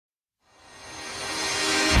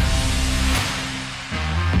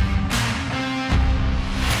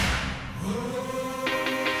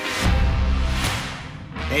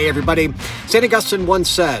Hey everybody, St. Augustine once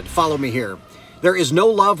said, follow me here, there is no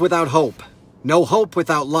love without hope, no hope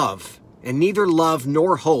without love, and neither love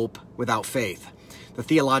nor hope without faith. The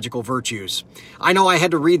theological virtues. I know I had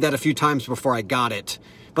to read that a few times before I got it,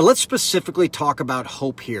 but let's specifically talk about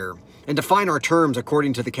hope here and define our terms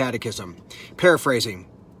according to the Catechism. Paraphrasing,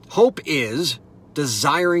 hope is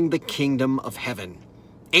desiring the kingdom of heaven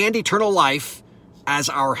and eternal life as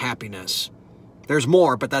our happiness. There's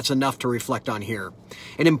more, but that's enough to reflect on here.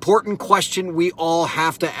 An important question we all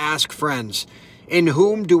have to ask, friends. In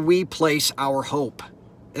whom do we place our hope?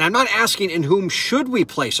 And I'm not asking in whom should we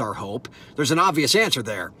place our hope. There's an obvious answer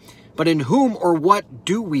there. But in whom or what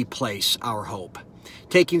do we place our hope?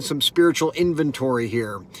 Taking some spiritual inventory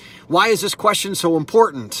here. Why is this question so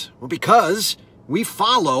important? Well, because we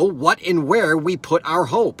follow what and where we put our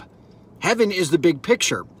hope. Heaven is the big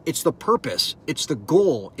picture. It's the purpose. It's the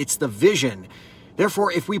goal. It's the vision.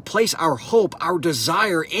 Therefore, if we place our hope, our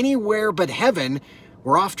desire anywhere but heaven,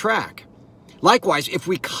 we're off track. Likewise, if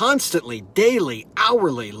we constantly, daily,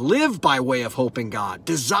 hourly live by way of hope in God,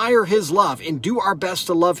 desire His love, and do our best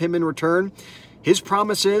to love Him in return, His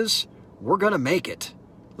promise is we're going to make it.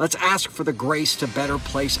 Let's ask for the grace to better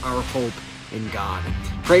place our hope in God.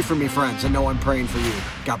 Pray for me, friends, and know I'm praying for you.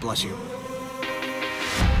 God bless you.